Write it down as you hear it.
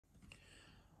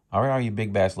All right, all you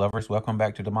big bass lovers, welcome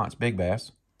back to DeMont's Big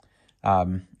Bass.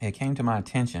 It came to my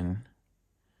attention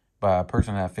by a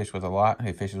person that I fish with a lot,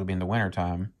 who fishes with me in the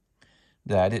wintertime,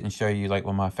 that I didn't show you like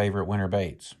one of my favorite winter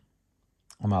baits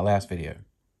on my last video.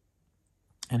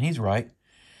 And he's right,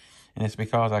 and it's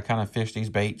because I kind of fish these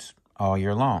baits all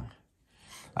year long.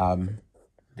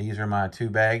 These are my 2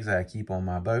 bags that I keep on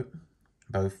my boat,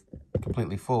 both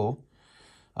completely full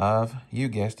of, you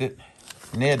guessed it,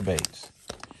 NED baits.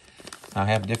 I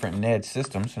have different NED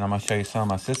systems, and I'm going to show you some of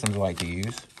my systems I like to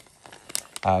use.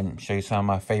 Show you some of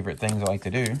my favorite things I like to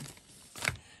do.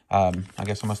 I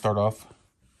guess I'm going to start off.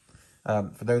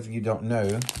 For those of you who don't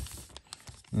know,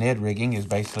 NED rigging is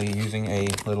basically using a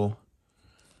little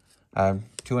 2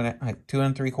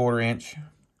 3/4 inch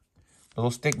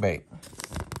little stick bait.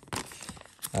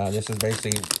 This is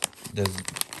basically the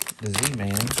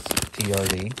Z-Man's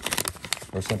T.R.D,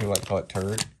 or some people like to call it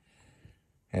T.R.D.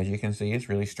 As you can see, it's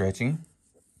really stretchy.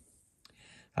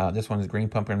 This one is green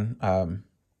pumpkin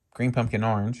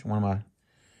orange, one of my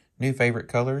new favorite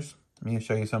colors. Let me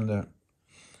show you some of the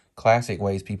classic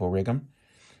ways people rig them.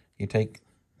 You take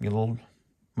your little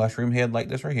mushroom head like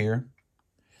this right here.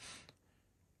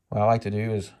 What I like to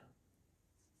do is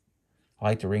I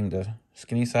like to ring the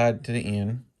skinny side to the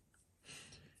end,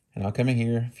 and I'll come in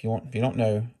here. If you don't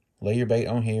know, lay your bait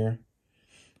on here.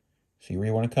 See where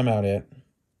you want to come out at.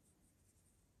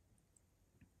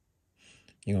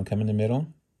 You're gonna come in the middle.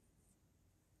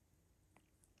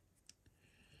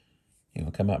 You're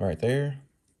gonna come out right there.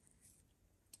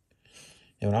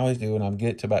 And what I always do when I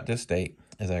get to about this state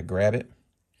is I grab it,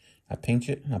 I pinch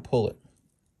it, and I pull it.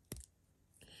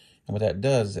 And what that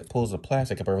does is it pulls the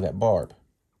plastic up over that barb.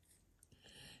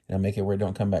 And I'll make it where it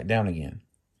don't come back down again.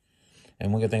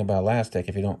 And one good thing about elastic,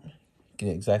 if you don't get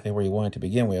it exactly where you want it to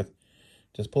begin with,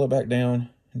 just pull it back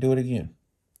down and do it again.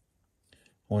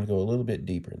 I want to go a little bit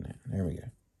deeper than that. There we go.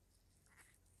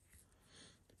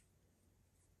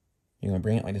 You're going to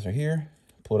bring it like this right here.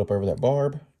 Pull it up over that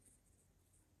barb.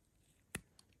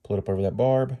 Pull it up over that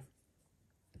barb.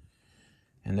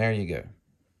 And there you go.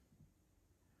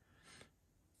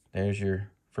 There's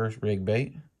your first rig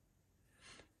bait.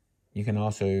 You can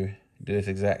also do this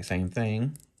exact same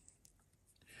thing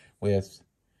with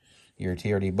your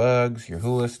T.R.D bugs, your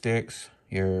hula sticks,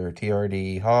 your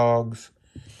T.R.D hogs.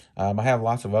 I have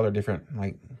lots of other different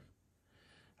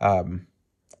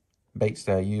baits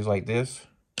that I use like this.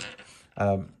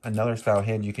 Another style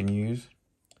head you can use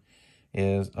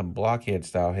is a blockhead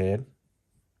style head.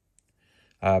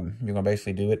 You're going to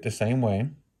basically do it the same way.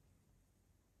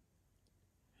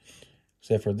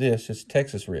 Except for this, it's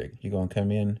Texas rig. You're going to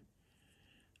come in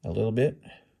a little bit.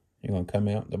 You're going to come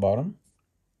out the bottom.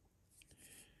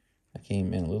 I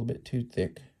came in a little bit too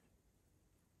thick.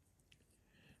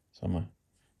 So I'm going to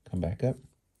come back up.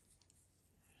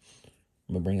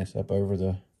 I'm going to bring this up over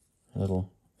the little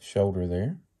shoulder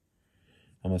there.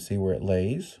 I'm going to see where it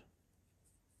lays.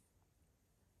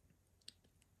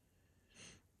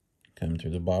 Come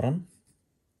through the bottom.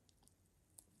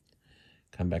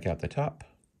 Come back out the top.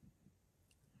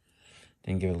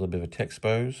 Then give it a little bit of a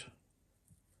T-expose.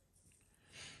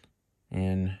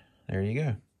 And there you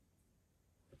go.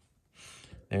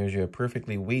 There's your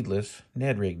perfectly weedless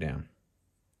NED rig down.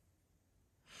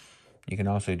 You can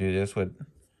also do this with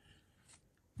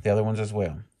the other ones as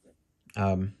well.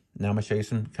 Now I'm going to show you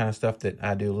some kind of stuff that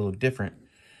I do a little different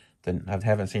than I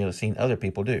haven't seen other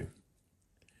people do.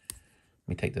 Let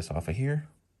me take this off of here.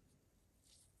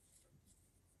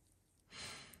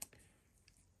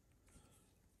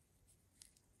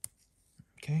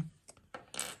 Okay.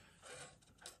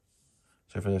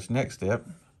 So for this next step,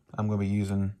 I'm going to be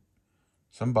using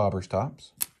some bobber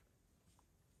stops.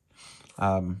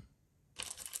 Some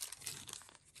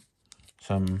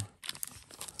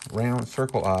round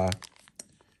circle eye,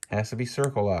 has to be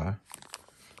circle eye,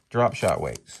 drop shot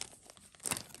weights.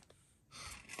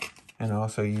 And I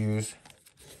also use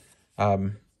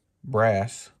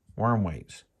brass worm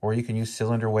weights, or you can use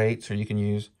cylinder weights, or you can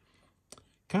use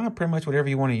kind of pretty much whatever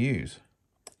you want to use.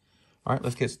 All right,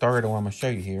 let's get started on what I'm going to show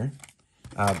you here.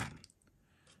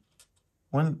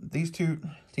 These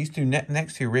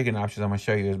next two rigging options I'm going to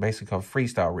show you is basically called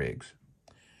freestyle rigs.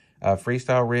 A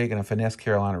freestyle rig and a finesse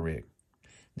Carolina rig.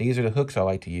 These are the hooks I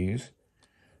like to use.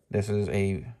 This is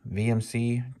a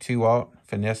VMC 2/0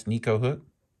 finesse Nico hook.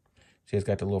 See, it's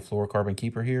got the little fluorocarbon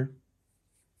keeper here.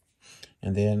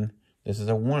 And then this is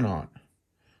a 1/0,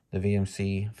 the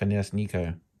VMC finesse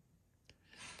Nico.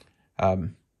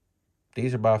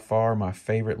 These are by far my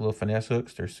favorite little finesse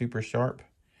hooks. They're super sharp.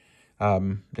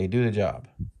 They do the job.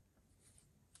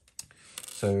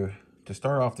 So to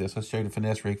start off this, let's show you the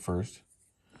finesse rig first.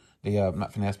 The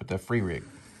not finesse, but the free rig.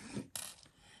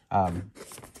 I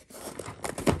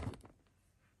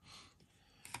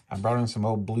brought in some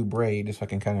old blue braid just so I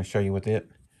can kind of show you with it,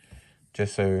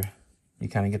 just so you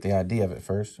kind of get the idea of it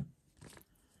first.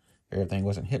 Everything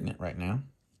wasn't hitting it right now.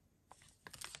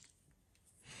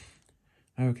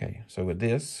 Okay, so with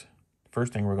this,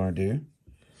 first thing we're going to do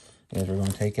is we're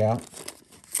going to take out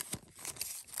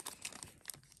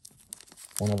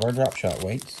one of our drop shot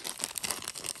weights.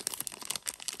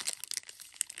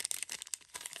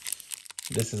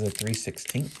 This is a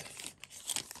 3/16,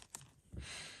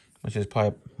 which is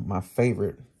probably my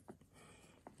favorite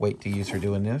weight to use for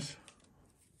doing this.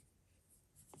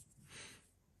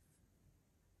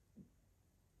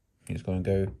 You're just going to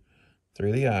go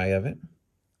through the eye of it.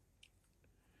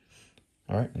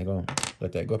 All right, you're going to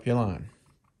let that go up your line.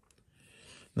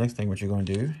 Next thing what you're going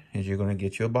to do is you're going to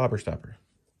get you a bobber stopper.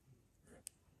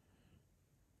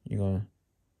 You're going to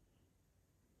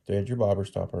thread your bobber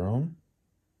stopper on.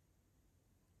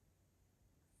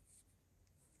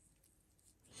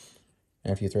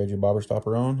 After you thread your bobber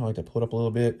stopper on, I like to pull it up a little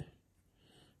bit.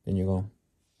 Then you're going to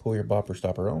pull your bobber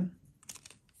stopper on.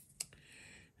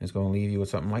 It's going to leave you with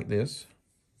something like this.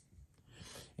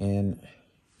 And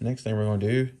next thing we're going to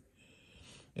do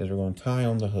is we're going to tie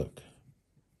on the hook.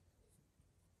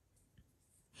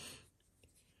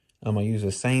 I'm going to use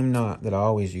the same knot that I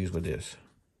always use with this.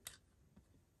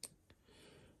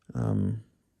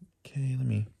 Okay,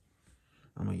 I'm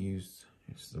going to use,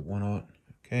 this is the 1/0,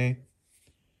 okay.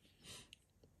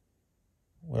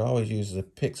 What I always use is a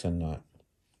Pixin knot.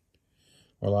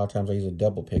 Or a lot of times I use a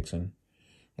double Pixin.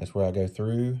 That's where I go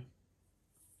through.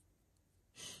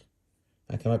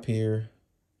 I come up here,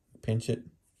 pinch it.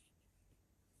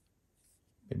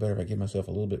 Be better if I give myself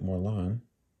a little bit more line.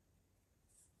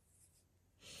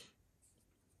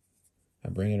 I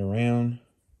bring it around.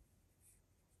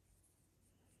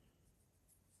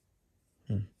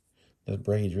 This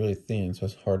braid's really thin, so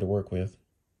it's hard to work with.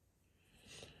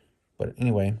 But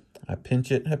anyway, I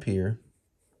pinch it up here.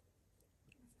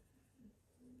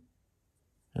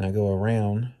 And I go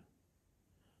around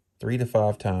 3 to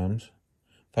 5 times.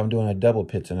 If I'm doing a double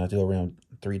Pixin, I do around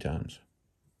 3 times.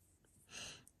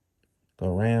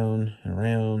 Go around and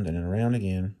around and then around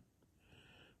again.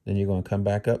 Then you're going to come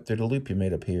back up through the loop you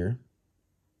made up here.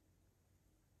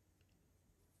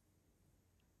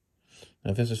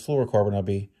 Now if this is fluorocarbon, I'll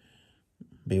be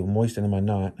moistening my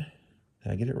knot.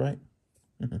 Did I get it right?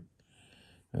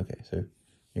 Okay, so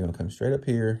you're going to come straight up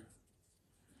here.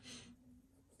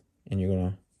 And you're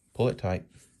going to pull it tight.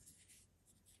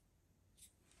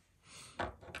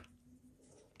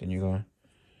 Then you're going to,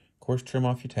 of course, trim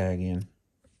off your tag in.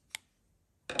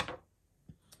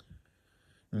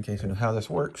 Okay, so how this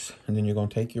works, and then you're going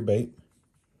to take your bait.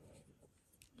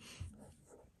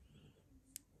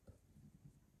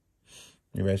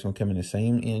 Your bait's going to come in the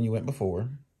same end you went before.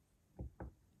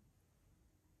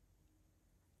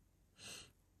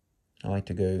 I like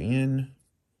to go in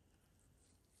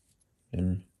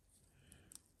and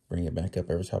bring it back up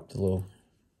over top the little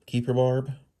keeper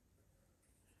barb.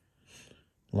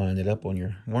 Line it up on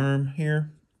your worm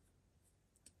here.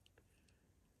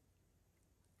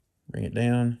 Bring it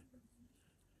down.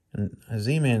 And a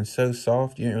Z-Man's so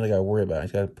soft, you don't really got to worry about it.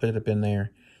 You got to put it up in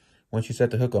there. Once you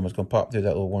set the hook on, it's going to pop through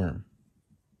that little worm.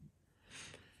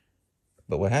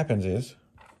 But what happens is,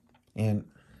 and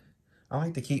I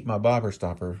like to keep my bobber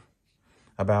stopper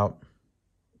about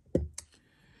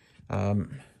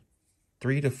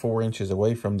 3 to 4 inches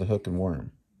away from the hook and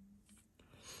worm.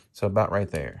 So about right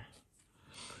there.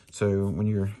 So when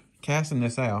you're casting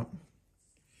this out,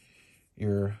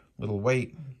 your little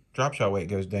weight, drop shot weight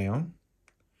goes down.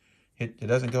 It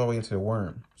doesn't go all the way into the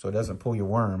worm. So it doesn't pull your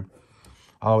worm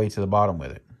all the way to the bottom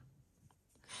with it.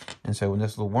 And so when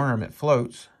this little worm, it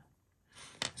floats.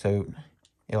 So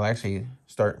it'll actually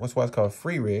start, what's called a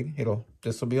free rig.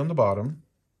 This will be on the bottom.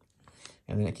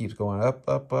 And then it keeps going up,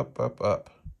 up, up, up, up.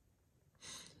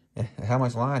 And how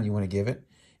much line you want to give it.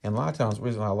 And a lot of times the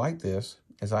reason I like this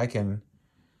is I can,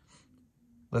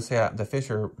 let's say the fish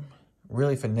are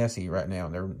really finessey right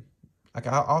now. I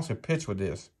can also pitch with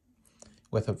this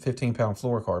with a 15-pound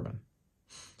fluorocarbon.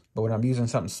 But when I'm using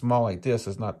something small like this,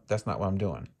 that's not what I'm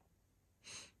doing.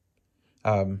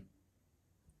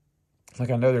 Like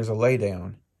I know there's a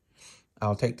laydown.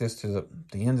 I'll take this to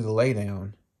the end of the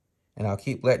laydown, and I'll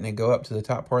keep letting it go up to the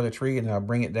top part of the tree, and then I'll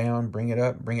bring it down, bring it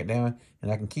up, bring it down,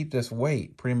 and I can keep this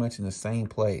weight pretty much in the same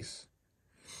place.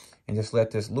 And just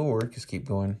let this lure just keep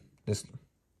going, this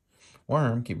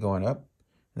worm keep going up,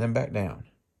 and then back down,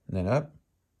 and then up,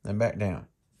 then back down.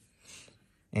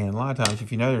 And a lot of times,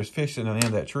 if you know there's fish sitting on the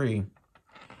end of that tree,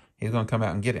 he's going to come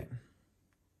out and get it.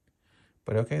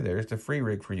 But okay, there's the free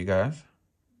rig for you guys.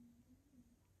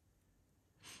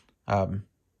 Um,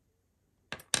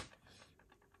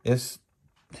 this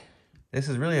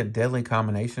is really a deadly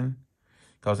combination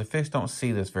because the fish don't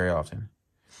see this very often.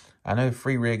 I know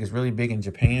free rig is really big in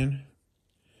Japan.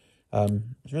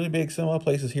 It's really big some other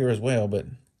places here as well, but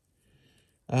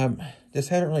just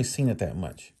haven't really seen it that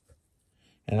much.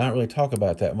 And I don't really talk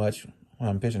about it that much when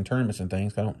I'm fishing tournaments and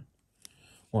things. I don't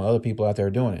want other people out there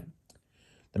doing it.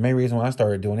 The main reason why I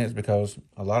started doing it is because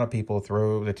a lot of people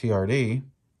throw the T.R.D.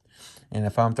 And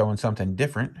if I'm throwing something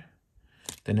different,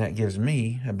 then that gives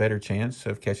me a better chance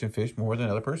of catching fish more than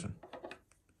another person.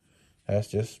 That's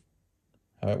just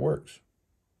how it works.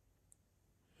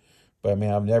 But I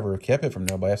mean, I've never kept it from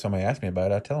nobody. If somebody asks me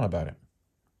about it, I tell them about it.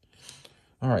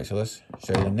 All right, so let's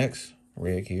show you the next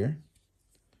rig here.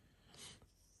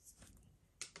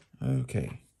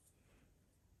 Okay.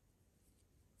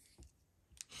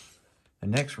 The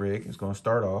next rig is going to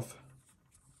start off.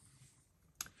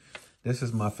 This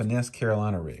is my Finesse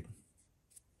Carolina rig.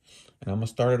 And I'm going to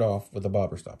start it off with a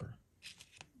bobber stopper.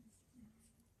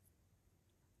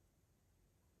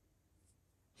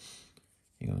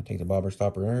 You're going to take the bobber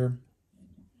stopper there.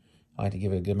 I like to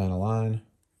give it a good amount of line.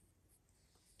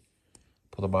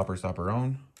 Pull the bobber stopper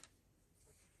on.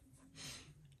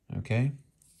 Okay.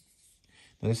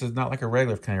 Now, this is not like a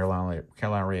regular Carolina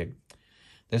rig.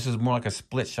 This is more like a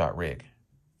split shot rig.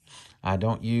 I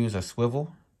don't use a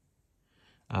swivel.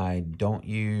 I don't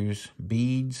use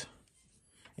beads.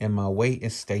 And my weight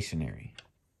is stationary.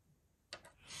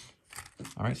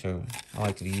 All right, so I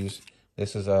like to use,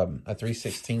 this is a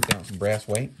 3/16 ounce brass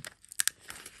weight.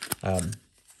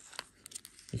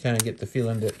 You kind of get the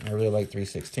feeling that I really like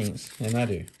 3/16, and I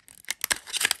do.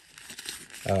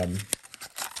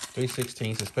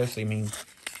 3/16, especially, I mean,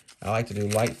 I like to do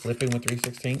light flipping with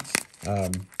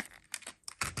 3/16.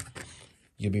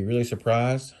 You'll be really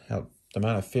surprised how the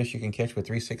amount of fish you can catch with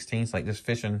 3/16, like just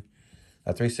fishing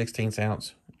a 3/16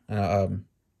 ounce,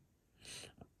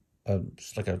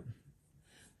 just like a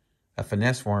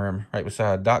finesse worm right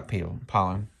beside a dock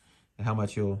pollen, and how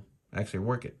much you'll actually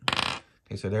work it.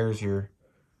 Okay, so there's your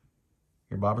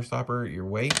bobber stopper, your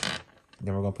weight.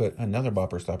 Then we're gonna put another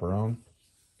bobber stopper on.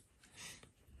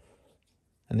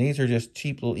 And these are just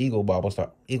cheap little eagle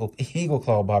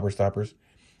claw bobber stoppers.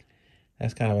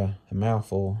 That's kind of a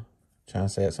mouthful, trying to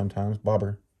say it sometimes.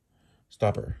 Bobber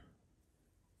stopper.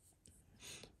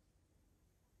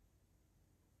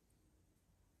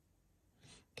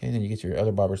 Okay, then you get your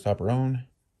other bobber stopper on.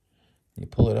 You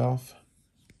pull it off.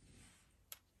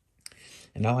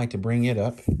 And I like to bring it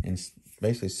up and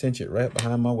basically cinch it right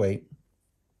behind my weight.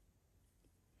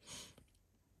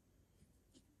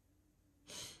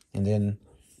 And then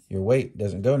your weight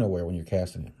doesn't go nowhere when you're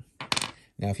casting it.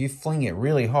 Now, if you fling it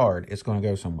really hard, it's going to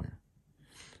go somewhere.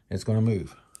 It's going to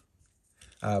move.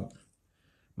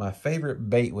 My favorite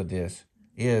bait with this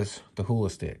is the hula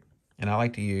stick. And I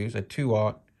like to use a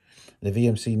 2/0, the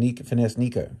VMC Finesse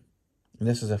Nico. And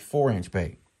this is a 4-inch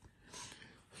bait.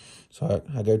 So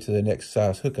I go to the next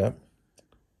size hookup.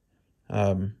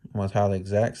 I'm going to tie the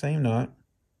exact same knot.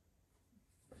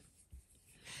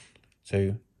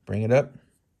 So bring it up.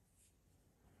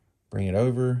 Bring it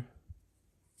over.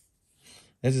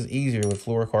 This is easier with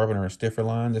fluorocarbon or a stiffer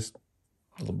line. This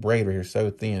little braid right here is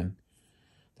so thin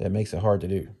that it makes it hard to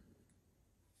do.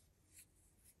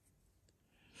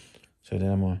 So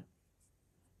then I'm going to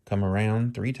come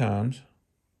around 3 times.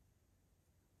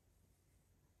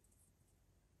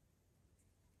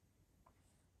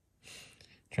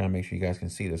 Trying to make sure you guys can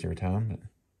see this every time. But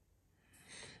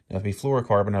now, if it be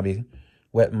fluorocarbon, I'll be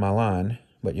wetting my line.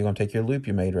 But you're going to take your loop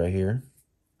you made right here.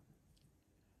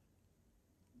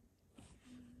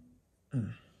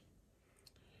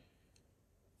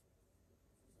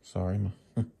 Sorry.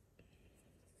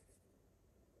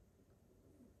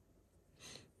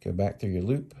 Go back through your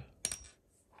loop.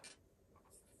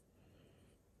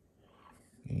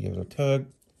 You give it a tug.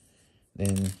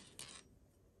 Then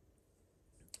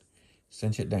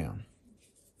cinch it down.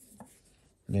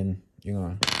 Then you're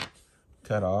going to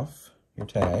cut off your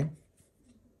tag.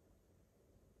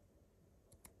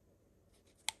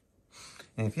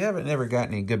 And if you haven't ever got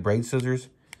any good braid scissors,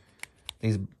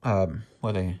 these,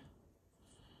 what they,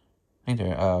 I think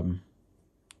they're,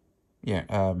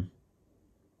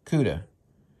 Cuda.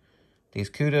 These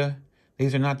Cuda,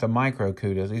 these are not the micro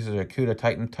Cudas. These are the Cuda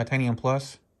Titanium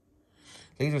Plus.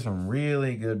 These are some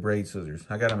really good braid scissors.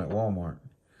 I got them at Walmart.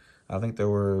 I think they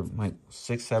were like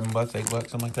 $6, $7, $8,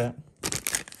 something like that.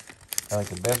 They're like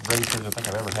the best braid scissors I think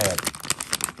I've ever had.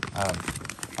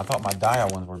 I thought my dial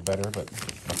ones were better, but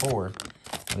before,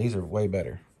 these are way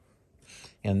better.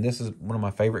 And this is one of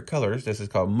my favorite colors. This is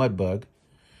called Mud Bug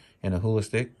and a hula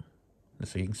stick.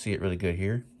 So you can see it really good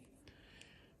here.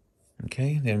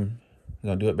 Okay, then you're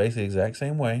going to do it basically the exact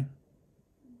same way.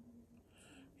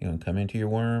 You're going to come into your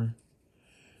worm.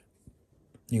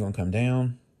 You're going to come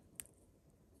down.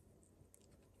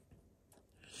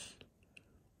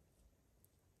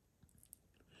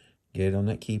 Get it on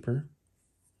that keeper.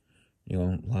 You're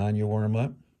going to line your worm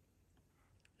up.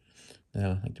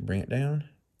 Now, I like to bring it down.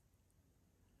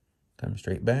 Come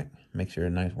straight back. Make sure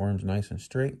the worm's nice and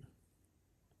straight.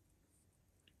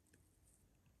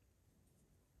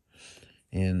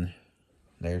 And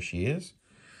there she is.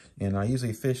 And I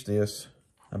usually fish this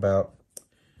about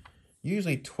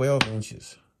usually 12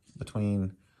 inches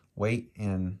between weight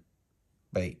and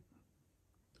bait.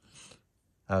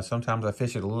 Sometimes I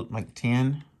fish it a little like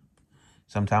 10.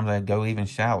 Sometimes I go even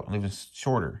shallow, even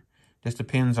shorter. Just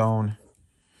depends on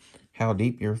how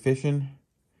deep you're fishing.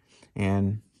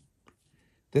 And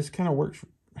this kind of works.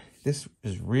 This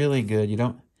is really good.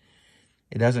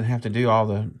 It doesn't have to do all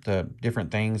the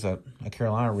different things that a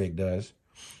Carolina rig does.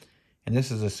 And this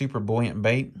is a super buoyant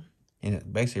bait, and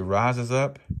it basically rises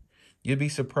up. You'd be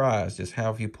surprised just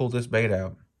how if you pull this bait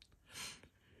out,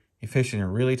 you're fishing a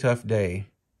really tough day,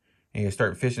 and you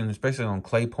start fishing, especially on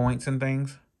clay points and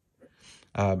things.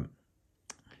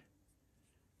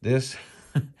 This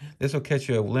this will catch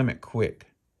you a limit quick,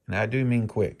 and I do mean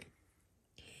quick.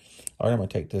 All right, I'm gonna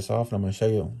take this off, and I'm gonna show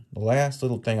you the last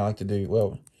little thing I like to do.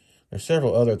 Well, there's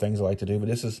several other things I like to do, but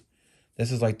this is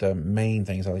like the main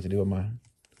things I like to do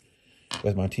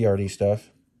with my T.R.D.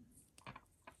 stuff.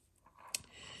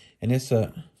 And it's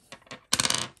a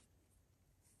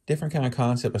different kind of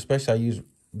concept, especially I use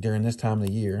during this time of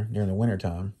the year, during the winter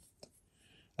time.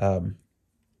 And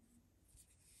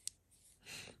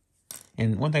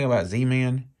one thing about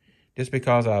Z-Man, just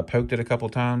because I poked it a couple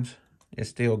times, it's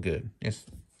still good. I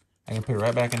can put it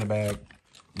right back in the bag,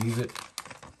 use it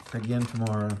again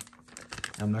tomorrow.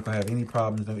 I'm not going to have any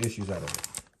problems, no issues out of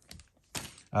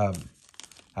it.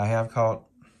 I have caught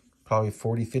probably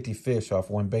 40, 50 fish off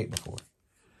one bait before.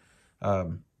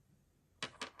 All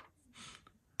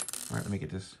right, let me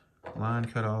get this line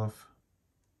cut off.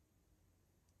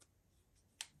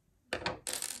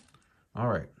 All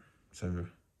right, so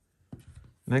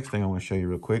next thing I want to show you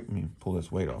real quick. Let me pull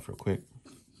this weight off real quick.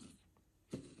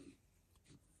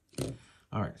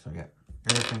 All right, so I got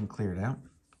everything cleared out.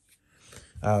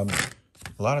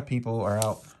 A lot of people are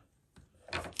out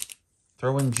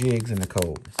throwing jigs in the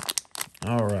cold.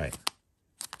 All right.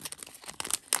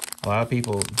 A lot of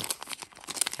people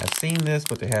have seen this,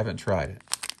 but they haven't tried it.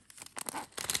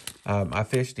 I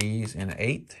fish these in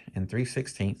 1/8 and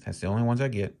 3/16. That's the only ones I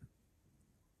get.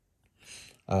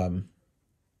 It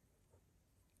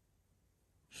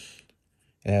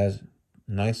has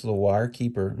a nice little wire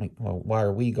keeper, well,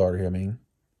 wire weed guard here, I mean.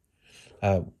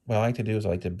 What I like to do is I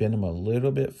like to bend them a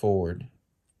little bit forward.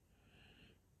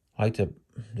 I like to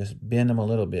just bend them a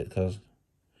little bit because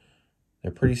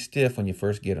they're pretty stiff when you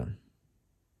first get them.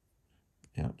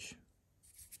 Ouch.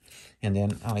 And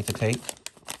then I like to take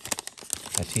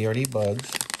a T.R.D.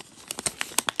 bugs.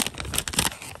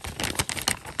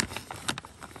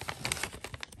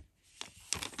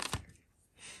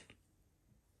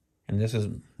 And this is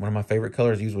one of my favorite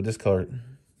colors used with this color.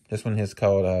 This one is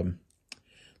called,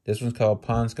 this one's called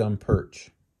Pond Scum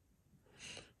Perch.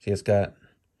 See, it's got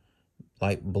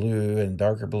light blue and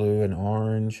darker blue and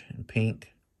orange and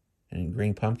pink and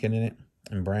green pumpkin in it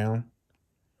and brown.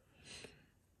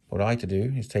 What I like to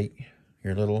do is take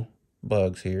your little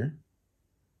bugs here.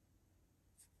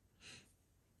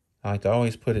 I like to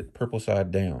always put it purple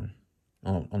side down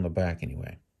on the back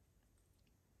anyway.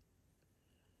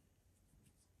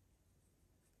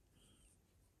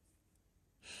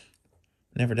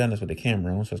 Never done this with the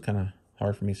camera on, so it's kind of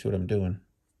hard for me to see what I'm doing.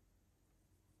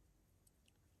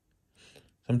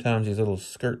 Sometimes these little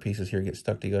skirt pieces here get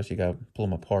stuck together, so you gotta pull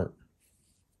them apart.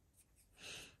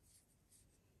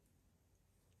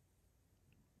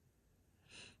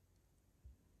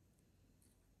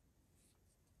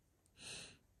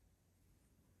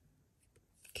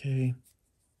 Okay.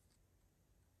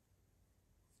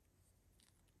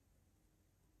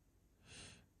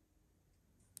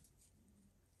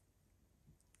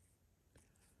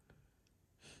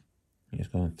 I'm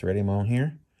just going to thread him on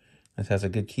here. This has a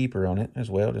good keeper on it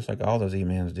as well, just like all the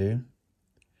Z-Mans do.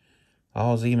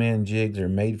 All Z-Man jigs are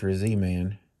made for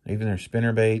Z-Man. Even their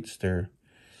spinner baits, their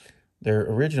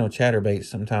original chatter baits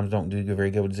sometimes don't do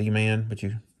very good with Z-Man, but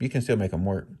you can still make them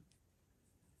work.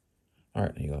 All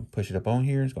right, you're going to push it up on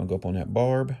here. It's going to go up on that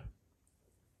barb.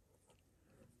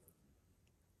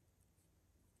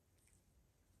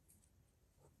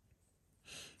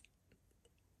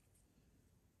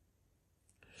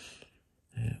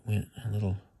 It went a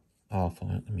little off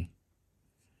on it. Let me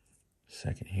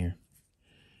second here.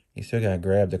 You still got to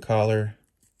grab the collar.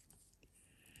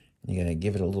 You got to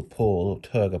give it a little pull, a little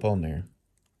tug up on there.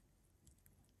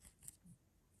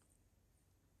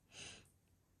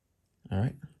 All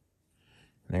right.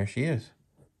 And there she is.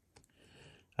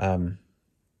 Then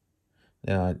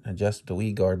I adjusted the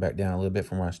weed guard back down a little bit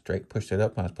from where I straight pushed it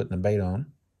up when I was putting the bait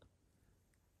on.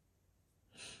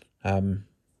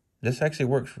 This actually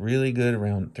works really good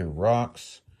around through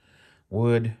rocks,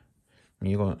 wood. And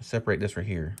you're going to separate this right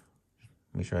here.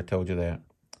 Make sure I told you that.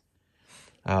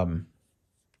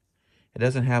 It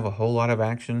doesn't have a whole lot of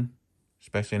action,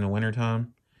 especially in the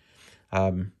wintertime.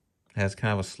 It has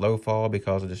kind of a slow fall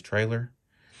because of this trailer.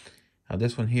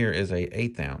 This one here is a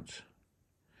 1/8 ounce.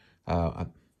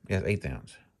 Yes, 1/8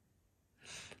 ounce.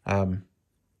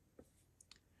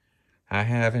 I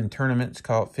have in tournaments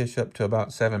caught fish up to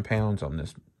about 7 pounds on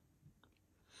this.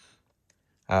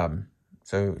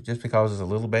 So just because it's a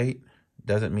little bait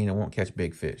doesn't mean it won't catch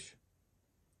big fish.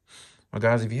 Well,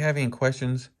 guys, if you have any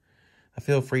questions,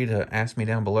 feel free to ask me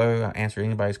down below. I'll answer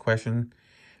anybody's question.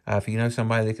 If you know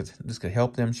somebody that this could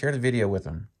help them, share the video with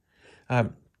them.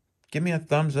 Give me a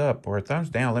thumbs up or a thumbs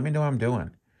down. Let me know how I'm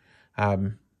doing.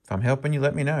 If I'm helping you,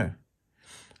 let me know.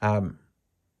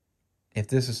 If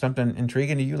this is something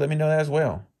intriguing to you, let me know that as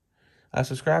well.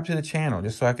 Subscribe to the channel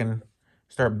just so I can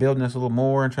start building this a little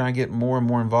more and trying to get more and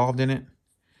more involved in it.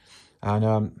 I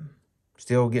know I'm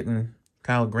still getting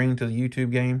kind of green to the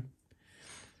YouTube game.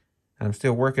 I'm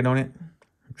still working on it.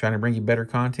 I'm trying to bring you better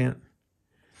content.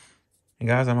 And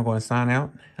guys, I'm going to sign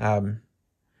out.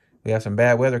 We have some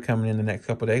bad weather coming in the next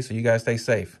couple of days, so you guys stay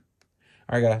safe.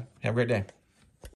 All right, guys. Have a great day.